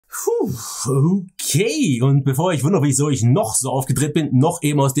Okay, und bevor ich wundere, wieso ich noch so aufgedreht bin, noch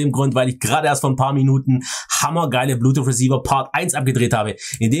eben aus dem Grund, weil ich gerade erst vor ein paar Minuten Hammergeile Bluetooth Receiver Part 1 abgedreht habe.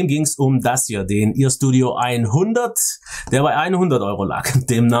 In dem ging es um das hier, den Earstudio 100, der bei 100 € lag.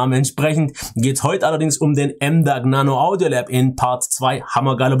 Dem Namen entsprechend geht es heute allerdings um den M-DAC Nano Audiolab in Part 2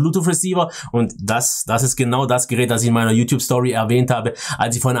 Hammergeile Bluetooth Receiver. Und das ist genau das Gerät, das ich in meiner YouTube Story erwähnt habe,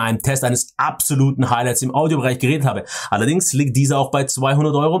 als ich von einem Test eines absoluten Highlights im Audiobereich geredet habe. Allerdings liegt dieser auch bei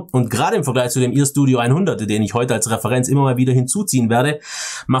 200 € und gerade im Vergleich zu dem Earstudio 100, den ich heute als Referenz immer mal wieder hinzuziehen werde,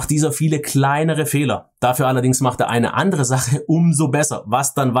 macht dieser viele kleinere Fehler. Dafür allerdings macht er eine andere Sache umso besser.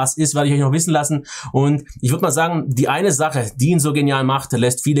 Was dann was ist, werde ich euch noch wissen lassen. Und ich würde mal sagen, die eine Sache, die ihn so genial macht,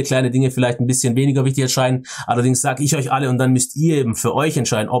 lässt viele kleine Dinge vielleicht ein bisschen weniger wichtig erscheinen. Allerdings sage ich euch alle und dann müsst ihr eben für euch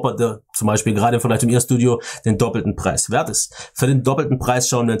entscheiden, ob er zum Beispiel gerade im Vergleich zum Earstudio den doppelten Preis wert ist. Für den doppelten Preis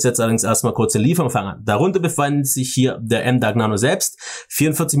schauen wir uns jetzt allerdings erstmal kurz den Lieferumfang an. Darunter befindet sich hier der M-DAC Nano selbst.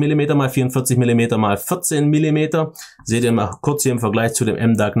 44 mm x 44 mm x 14 mm. Seht ihr mal kurz hier im Vergleich zu dem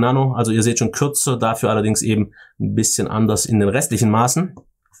M-DAC Nano. Also ihr seht schon kürzer, dafür allerdings eben ein bisschen anders in den restlichen Maßen.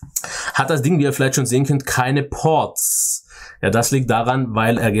 Hat das Ding, wie ihr vielleicht schon sehen könnt, keine Ports. Ja, das liegt daran,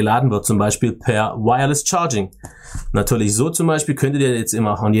 weil er geladen wird, zum Beispiel per Wireless Charging. Natürlich so zum Beispiel könntet ihr jetzt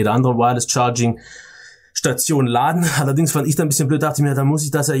immer an jeder anderen Wireless Charging Station laden. Allerdings fand ich da ein bisschen blöd, dachte ich mir, dann muss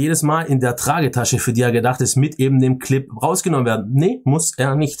ich das ja jedes Mal in der Tragetasche, für die er gedacht ist, mit eben dem Clip rausgenommen werden. Nee, muss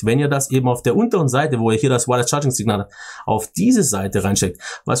er nicht. Wenn ihr das eben auf der unteren Seite, wo ihr hier das Wireless Charging Signal habt, auf diese Seite reinsteckt,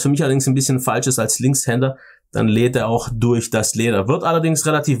 was für mich allerdings ein bisschen falsch ist als Linkshänder, dann lädt er auch durch das Leder. Wird allerdings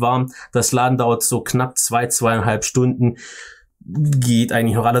relativ warm. Das Laden dauert so knapp 2,5 Stunden. Geht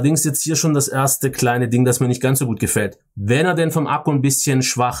eigentlich noch. Allerdings jetzt hier schon das erste kleine Ding, das mir nicht ganz so gut gefällt. Wenn er denn vom Akku ein bisschen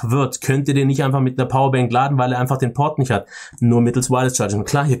schwach wird, könnt ihr den nicht einfach mit einer Powerbank laden, weil er einfach den Port nicht hat. Nur mittels Wireless Charging.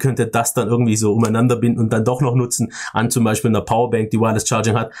 Klar, ihr könnt das dann irgendwie so umeinander binden und dann doch noch nutzen an zum Beispiel einer Powerbank, die Wireless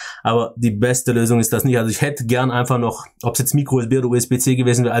Charging hat. Aber die beste Lösung ist das nicht. Also ich hätte gern einfach noch, ob es jetzt Micro-USB oder USB-C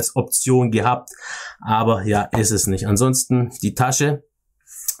gewesen wäre, als Option gehabt. Aber ja, ist es nicht. Ansonsten die Tasche,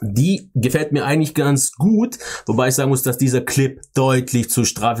 die gefällt mir eigentlich ganz gut, wobei ich sagen muss, dass dieser Clip deutlich zu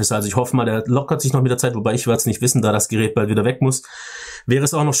straff ist. Also ich hoffe mal, der lockert sich noch mit der Zeit, wobei ich werde es nicht wissen, da das Gerät bald wieder weg muss. Wäre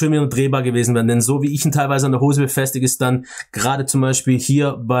es auch noch schön, wenn er drehbar gewesen wäre, denn so wie ich ihn teilweise an der Hose befestige, ist dann gerade zum Beispiel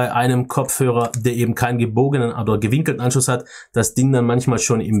hier bei einem Kopfhörer, der eben keinen gebogenen oder gewinkelten Anschluss hat, das Ding dann manchmal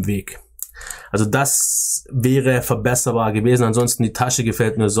schon im Weg. Also das wäre verbesserbar gewesen. Ansonsten die Tasche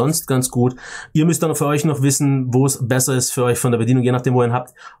gefällt mir sonst ganz gut. Ihr müsst dann für euch noch wissen, wo es besser ist für euch von der Bedienung, je nachdem, wo ihr ihn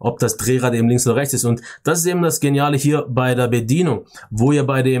habt, ob das Drehrad eben links oder rechts ist. Und das ist eben das Geniale hier bei der Bedienung, wo ihr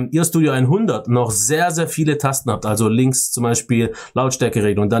bei dem Earstudio 100 noch sehr, sehr viele Tasten habt. Also links zum Beispiel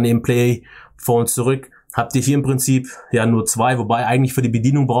Lautstärkeregelung, dann eben Play, vor und zurück. Habt ihr hier im Prinzip ja nur zwei, wobei eigentlich für die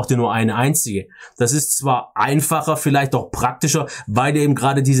Bedienung braucht ihr nur eine einzige. Das ist zwar einfacher, vielleicht auch praktischer, weil ihr eben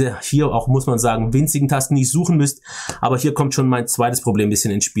gerade diese hier auch, muss man sagen, winzigen Tasten nicht suchen müsst, aber hier kommt schon mein zweites Problem ein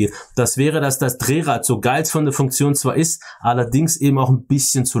bisschen ins Spiel. Das wäre, dass das Drehrad, so geil es von der Funktion zwar ist, allerdings eben auch ein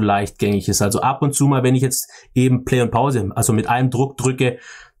bisschen zu leichtgängig ist. Also ab und zu mal, wenn ich jetzt eben Play und Pause, also mit einem Druck drücke,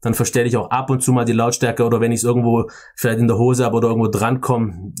 dann verstelle ich auch ab und zu mal die Lautstärke, oder wenn ich es irgendwo vielleicht in der Hose habe oder irgendwo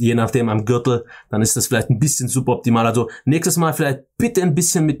drankomme, je nachdem am Gürtel, dann ist das vielleicht ein bisschen suboptimal. Also nächstes Mal vielleicht bitte ein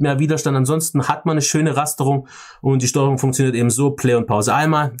bisschen mit mehr Widerstand. Ansonsten hat man eine schöne Rasterung und die Steuerung funktioniert eben so: Play und Pause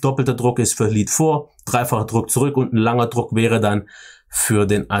einmal, doppelter Druck ist für Lied vor, dreifacher Druck zurück und ein langer Druck wäre dann für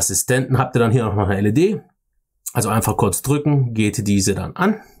den Assistenten. Habt ihr dann hier noch eine LED. Also einfach kurz drücken, geht diese dann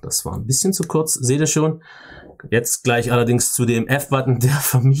an. Das war ein bisschen zu kurz, seht ihr schon. Jetzt gleich allerdings zu dem F-Button, der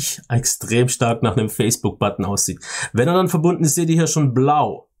für mich extrem stark nach einem Facebook-Button aussieht. Wenn er dann verbunden ist, seht ihr hier schon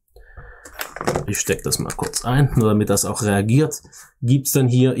blau. Ich stecke das mal kurz ein, nur damit das auch reagiert. Gibt's dann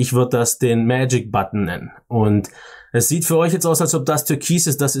hier, ich würde das den Magic-Button nennen. Und es sieht für euch jetzt aus, als ob das türkis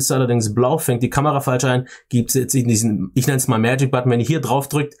ist. Das ist allerdings blau. Fängt die Kamera falsch ein. Gibt's jetzt in diesen, ich nenne es mal Magic-Button. Wenn ihr hier drauf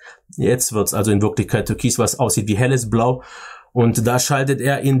drückt, jetzt wird's also in Wirklichkeit türkis, was aussieht wie helles Blau. Und da schaltet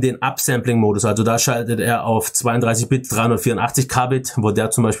er in den Upsampling-Modus, also da schaltet er auf 32-Bit, 384 Kbit, wo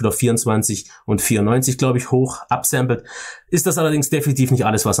der zum Beispiel auf 24 und 94, glaube ich, hoch upsampelt. Ist das allerdings definitiv nicht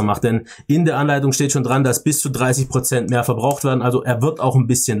alles, was er macht, denn in der Anleitung steht schon dran, dass bis zu 30% mehr verbraucht werden, also er wird auch ein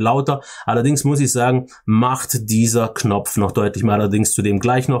bisschen lauter. Allerdings muss ich sagen, macht dieser Knopf noch deutlich mehr, allerdings zudem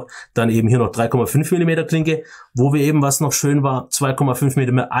gleich noch. Dann eben hier noch 3,5 mm Klinke, wo wir eben, was noch schön war, 2,5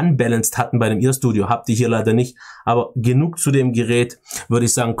 mm unbalanced hatten bei dem Earstudio, habt ihr hier leider nicht, aber genug zu dem Gerät, würde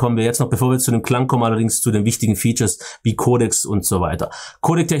ich sagen, kommen wir jetzt noch, bevor wir zu dem Klang kommen, allerdings zu den wichtigen Features wie Codecs und so weiter.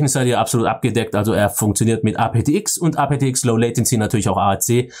 Codec-technisch seid ihr absolut abgedeckt, also er funktioniert mit aptX und aptX Low Latency, natürlich auch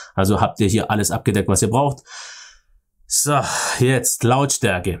AAC, also habt ihr hier alles abgedeckt, was ihr braucht. So, jetzt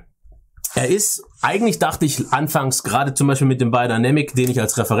Lautstärke. Eigentlich dachte ich anfangs, gerade zum Beispiel mit dem Biodynamic, den ich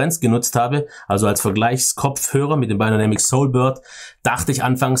als Referenz genutzt habe, also als Vergleichskopfhörer mit dem Biodynamic Soulbird, dachte ich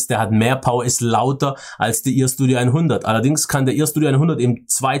anfangs, der hat mehr Power, ist lauter als der Earstudio 100. Allerdings kann der Earstudio 100 im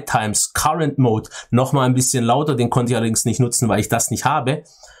 2x Current Mode nochmal ein bisschen lauter, den konnte ich allerdings nicht nutzen, weil ich das nicht habe.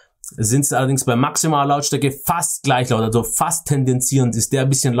 Sind sie allerdings bei maximaler Lautstärke fast gleich laut, also fast tendenzierend ist der ein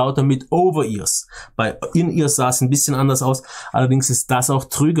bisschen lauter mit Over-Ears. Bei In-Ears sah es ein bisschen anders aus, allerdings ist das auch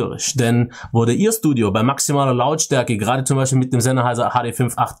trügerisch, denn wo der Earstudio bei maximaler Lautstärke, gerade zum Beispiel mit dem Sennheiser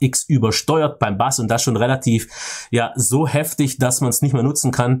HD5.8X übersteuert beim Bass und das schon relativ, ja, so heftig, dass man es nicht mehr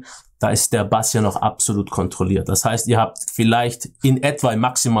nutzen kann, da ist der Bass ja noch absolut kontrolliert. Das heißt, ihr habt vielleicht in etwa im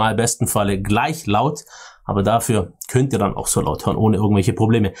maximal besten Falle gleich laut, aber dafür könnt ihr dann auch so laut hören, ohne irgendwelche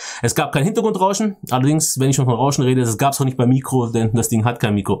Probleme. Es gab kein Hintergrundrauschen, allerdings, wenn ich schon von Rauschen rede, das gab es auch nicht beim Mikro, denn das Ding hat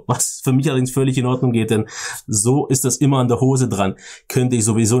kein Mikro, was für mich allerdings völlig in Ordnung geht, denn so ist das immer an der Hose dran. Könnte ich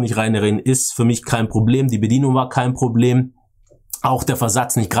sowieso nicht reinreden, ist für mich kein Problem, die Bedienung war kein Problem. Auch der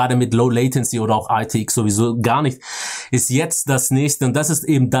Versatz nicht, gerade mit Low Latency oder auch RTX sowieso gar nicht, ist jetzt das nächste und das ist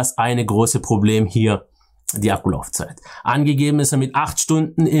eben das eine große Problem hier, die Akkulaufzeit. Angegeben ist er mit 8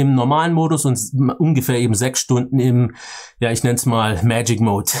 Stunden im normalen Modus und ungefähr eben 6 Stunden im, ja ich nenne es mal Magic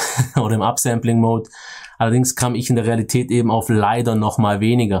Mode oder im Upsampling Mode. Allerdings kam ich in der Realität eben auf leider noch mal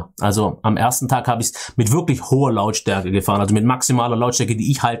weniger. Also am ersten Tag habe ich es mit wirklich hoher Lautstärke gefahren, also mit maximaler Lautstärke,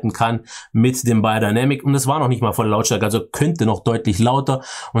 die ich halten kann mit dem Biodynamic und es war noch nicht mal volle Lautstärke, also könnte noch deutlich lauter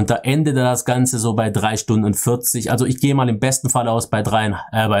und da endete das Ganze so bei 3 Stunden und 40. Also ich gehe mal im besten Fall aus bei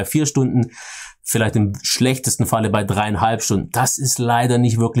 4 Stunden. Vielleicht im schlechtesten Falle bei 3,5 Stunden. Das ist leider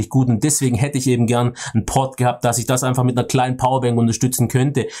nicht wirklich gut und deswegen hätte ich eben gern einen Port gehabt, dass ich das einfach mit einer kleinen Powerbank unterstützen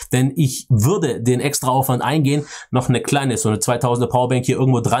könnte. Denn ich würde den extra Aufwand eingehen, noch eine kleine, so eine 2000er Powerbank hier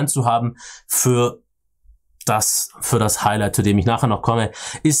irgendwo dran zu haben für das Highlight, zu dem ich nachher noch komme,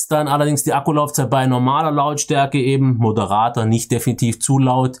 ist dann allerdings die Akkulaufzeit bei normaler Lautstärke eben moderater, nicht definitiv zu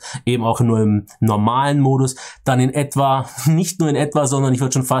laut, eben auch nur im normalen Modus, dann in etwa, nicht nur in etwa, sondern ich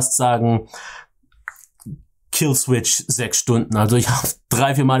würde schon fast sagen, Killswitch 6 Stunden. Also ich habe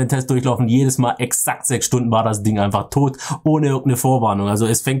 3-4 Mal den Test durchlaufen, jedes Mal exakt 6 Stunden war das Ding einfach tot, ohne irgendeine Vorwarnung. Also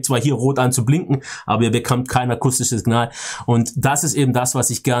es fängt zwar hier rot an zu blinken, aber ihr bekommt kein akustisches Signal. Und das ist eben das, was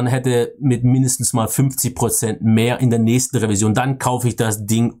ich gerne hätte mit mindestens mal 50% mehr in der nächsten Revision. Dann kaufe ich das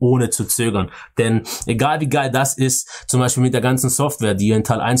Ding ohne zu zögern. Denn egal wie geil das ist, zum Beispiel mit der ganzen Software, die ihr in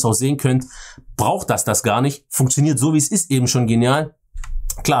Teil 1 auch sehen könnt, braucht das gar nicht. Funktioniert so, wie es ist, eben schon genial.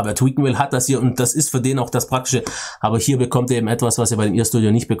 Klar, wer tweaken will, hat das hier und das ist für den auch das Praktische. Aber hier bekommt ihr eben etwas, was ihr bei dem Earstudio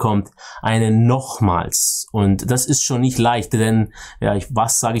nicht bekommt. Eine nochmals. Und das ist schon nicht leicht, denn, ja,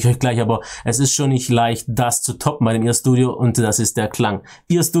 was sage ich euch gleich, aber es ist schon nicht leicht, das zu toppen bei dem Earstudio und das ist der Klang.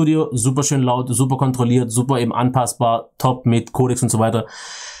 Earstudio, super schön laut, super kontrolliert, super eben anpassbar, top mit Codecs und so weiter.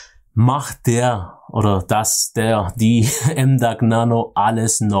 Macht die M-DAC Nano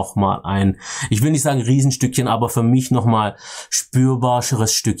alles nochmal ein, ich will nicht sagen Riesenstückchen, aber für mich nochmal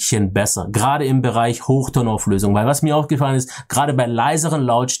spürbareres Stückchen besser. Gerade im Bereich Hochtonauflösung, weil was mir aufgefallen ist, gerade bei leiseren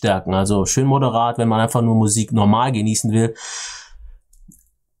Lautstärken, also schön moderat, wenn man einfach nur Musik normal genießen will,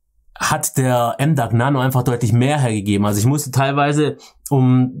 hat der M-DAC Nano einfach deutlich mehr hergegeben. Also ich musste teilweise,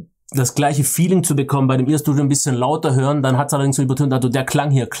 um das gleiche Feeling zu bekommen, bei dem Earstudio ein bisschen lauter hören, dann hat es allerdings so übertönt, also der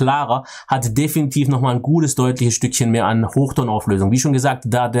Klang hier klarer, hat definitiv nochmal ein gutes, deutliches Stückchen mehr an Hochtonauflösung. Wie schon gesagt,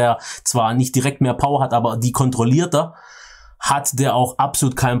 da der zwar nicht direkt mehr Power hat, aber die kontrollierter, hat der auch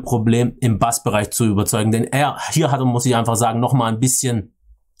absolut kein Problem im Bassbereich zu überzeugen, denn hier hat er, muss ich einfach sagen, nochmal ein bisschen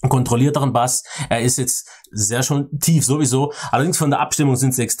kontrollierteren Bass. Er ist jetzt sehr schon tief sowieso. Allerdings von der Abstimmung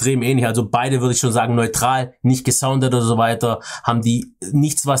sind sie extrem ähnlich. Also beide würde ich schon sagen neutral, nicht gesoundet oder so weiter. Haben die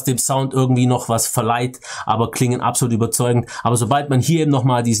nichts, was dem Sound irgendwie noch was verleiht, aber klingen absolut überzeugend. Aber sobald man hier eben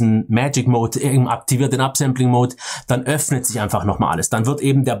nochmal diesen Magic Mode eben aktiviert, den Upsampling Mode, dann öffnet sich einfach nochmal alles. Dann wird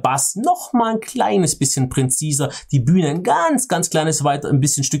eben der Bass nochmal ein kleines bisschen präziser, die Bühne ein ganz kleines weiter, ein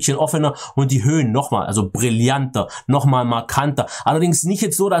bisschen Stückchen offener und die Höhen nochmal, also brillanter, nochmal markanter. Allerdings nicht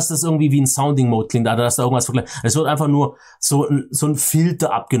jetzt so, dass das irgendwie wie ein Sounding Mode klingt, also dass da irgendwas vergleicht. Es wird einfach nur so ein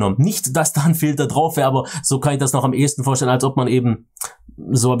Filter abgenommen. Nicht, dass da ein Filter drauf wäre, aber so kann ich das noch am ehesten vorstellen, als ob man eben,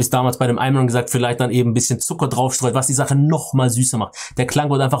 so habe ich es damals bei dem Einmal gesagt, vielleicht dann eben ein bisschen Zucker draufstreut, was die Sache nochmal süßer macht. Der Klang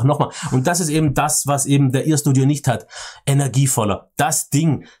wird einfach nochmal. Und das ist eben das, was eben der Earstudio nicht hat. Energievoller. Das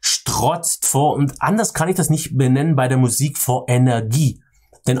Ding strotzt vor, und anders kann ich das nicht benennen bei der Musik, vor Energie.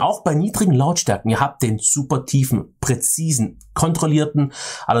 Denn auch bei niedrigen Lautstärken, ihr habt den super tiefen, präzisen, kontrollierten,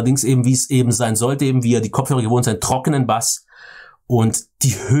 allerdings eben wie es eben sein sollte, eben wie ihr die Kopfhörer gewohnt seid, trockenen Bass und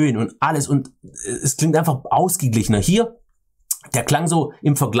die Höhen und alles, und es klingt einfach ausgeglichener. Hier der klang so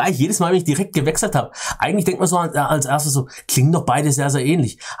im Vergleich, jedes Mal, wenn ich direkt gewechselt habe, eigentlich denkt man so als erstes so, klingen doch beide sehr, sehr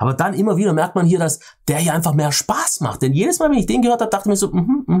ähnlich. Aber dann immer wieder merkt man hier, dass der hier einfach mehr Spaß macht. Denn jedes Mal, wenn ich den gehört habe, dachte ich mir so,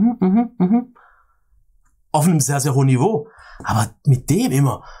 auf einem sehr, sehr hohen Niveau. Aber mit dem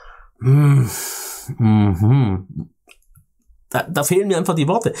immer, Da fehlen mir einfach die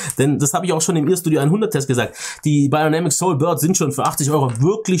Worte. Denn das habe ich auch schon im Earstudio 100 Test gesagt. Die Bionamic Soul Bird sind schon für 80 €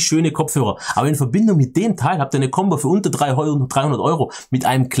 wirklich schöne Kopfhörer. Aber in Verbindung mit dem Teil habt ihr eine Kombo für unter 300 € mit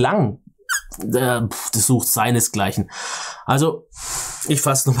einem Klang. Das sucht seinesgleichen. Also, ich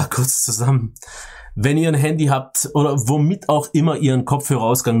fasse nochmal kurz zusammen. Wenn ihr ein Handy habt oder womit auch immer ihr einen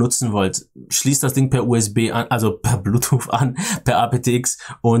Kopfhörerausgang nutzen wollt, schließt das Ding per USB an, also per Bluetooth an, per aptX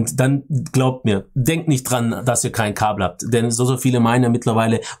und dann glaubt mir, denkt nicht dran, dass ihr kein Kabel habt, denn so viele meinen ja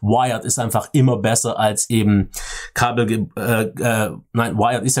mittlerweile, Wired ist einfach immer besser als eben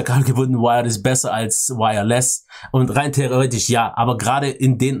Wired ist ja kabelgebunden, Wired ist besser als Wireless und rein theoretisch ja, aber gerade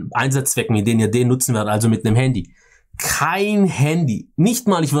in den Einsatzzwecken, in denen ihr den nutzen werdet, also mit einem Handy, kein Handy, nicht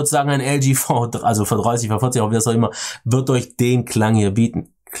mal, ich würde sagen, ein LG also für 30, für 40, auch wie das auch immer, wird euch den Klang hier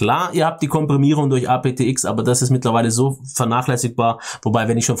bieten. Klar, ihr habt die Komprimierung durch aptX, aber das ist mittlerweile so vernachlässigbar, wobei,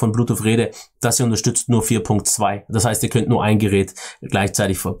 wenn ich schon von Bluetooth rede, das hier unterstützt nur 4.2. Das heißt, ihr könnt nur ein Gerät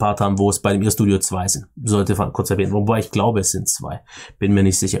gleichzeitig verpaart haben, wo es bei dem Earstudio 2 sind. Sollte ich kurz erwähnen, wobei ich glaube, es sind 2. Bin mir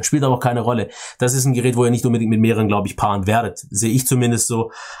nicht sicher. Spielt aber auch keine Rolle. Das ist ein Gerät, wo ihr nicht unbedingt mit mehreren, glaube ich, paaren werdet. Sehe ich zumindest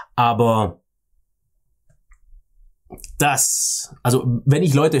so, aber also wenn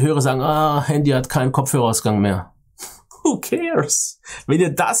ich Leute höre sagen, Handy hat keinen Kopfhörerausgang mehr. Who cares? Wenn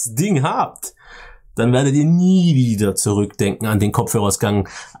ihr das Ding habt, dann werdet ihr nie wieder zurückdenken an den Kopfhörerausgang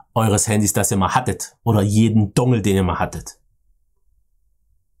eures Handys, das ihr mal hattet. Oder jeden Dongle, den ihr mal hattet.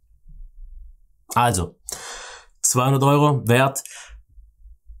 Also, 200 € wert.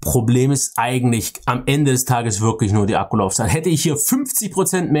 Problem ist eigentlich am Ende des Tages wirklich nur die Akkulaufzeit. Hätte ich hier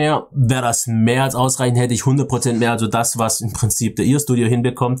 50% mehr, wäre das mehr als ausreichend. Hätte ich 100% mehr, also das, was im Prinzip der Earstudio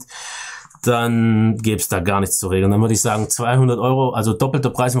hinbekommt, dann gäbe es da gar nichts zu regeln. Dann würde ich sagen 200 €, also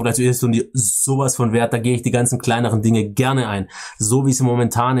doppelter Preis im Vergleich zu Earstudio, sowas von wert. Da gehe ich die ganzen kleineren Dinge gerne ein. So wie es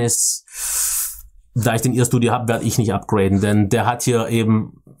momentan ist, da ich den Earstudio habe, werde ich nicht upgraden, denn der hat hier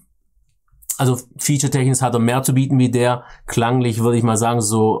eben, also feature-technisch hat er mehr zu bieten wie der. Klanglich würde ich mal sagen,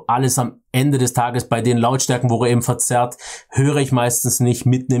 so alles am Ende des Tages bei den Lautstärken, wo er eben verzerrt, höre ich meistens nicht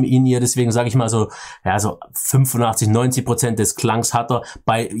mitten im In-Ear. Deswegen sage ich mal so, ja, so 85-90% des Klangs hat er.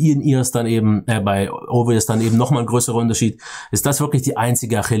 Bei In-Ears dann eben, bei Over-Ears dann eben nochmal ein größerer Unterschied. Ist das wirklich die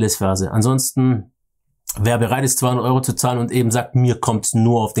einzige Achillesferse? Ansonsten, wer bereit ist, 200 € zu zahlen und eben sagt, mir kommt es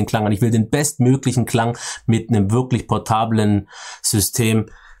nur auf den Klang an. Ich will den bestmöglichen Klang mit einem wirklich portablen System.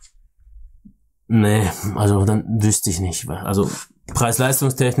 Nee, also dann wüsste ich nicht. Also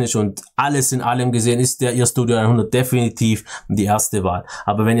preis-leistungstechnisch und alles in allem gesehen ist der Earstudio 100 definitiv die erste Wahl.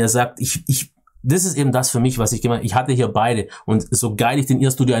 Aber wenn ihr sagt, das ist eben das für mich, was ich gemeint habe. Ich hatte hier beide und so geil ich den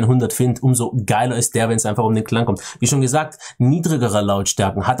Earstudio 100 finde, umso geiler ist der, wenn es einfach um den Klang kommt. Wie schon gesagt, niedrigere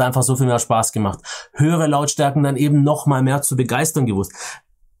Lautstärken hat einfach so viel mehr Spaß gemacht. Höhere Lautstärken dann eben noch mal mehr zu begeistern gewusst.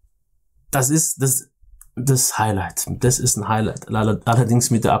 Das ist das Highlight. Das ist ein Highlight.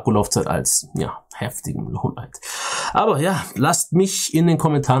 Allerdings mit der Akkulaufzeit als, ja, heftigen Lowlight. Aber ja, lasst mich in den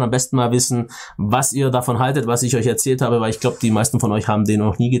Kommentaren am besten mal wissen, was ihr davon haltet, was ich euch erzählt habe, weil ich glaube, die meisten von euch haben den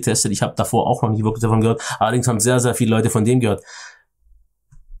noch nie getestet. Ich habe davor auch noch nie wirklich davon gehört. Allerdings haben sehr, sehr viele Leute von dem gehört.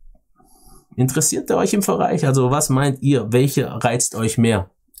 Interessiert der euch im Bereich? Also was meint ihr? Welche reizt euch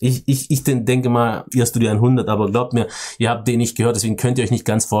mehr? Ich denke mal, Earstudio 100, aber glaubt mir, ihr habt den nicht gehört, deswegen könnt ihr euch nicht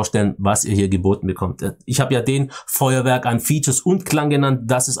ganz vorstellen, was ihr hier geboten bekommt. Ich habe ja den Feuerwerk an Features und Klang genannt,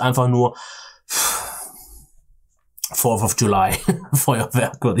 das ist einfach nur 4th of July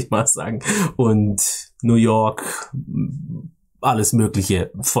Feuerwerk, würde ich mal sagen. Und New York, alles mögliche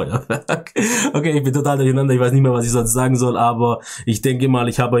Feuerwerk. Okay, ich bin total durcheinander, ich weiß nicht mehr, was ich sonst sagen soll, aber ich denke mal,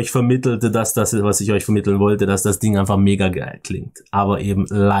 ich habe euch vermittelt, dass das, was ich euch vermitteln wollte, dass das Ding einfach mega geil klingt. Aber eben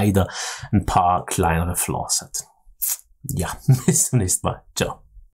leider ein paar kleinere Flaws hat. Ja, bis zum nächsten Mal. Ciao.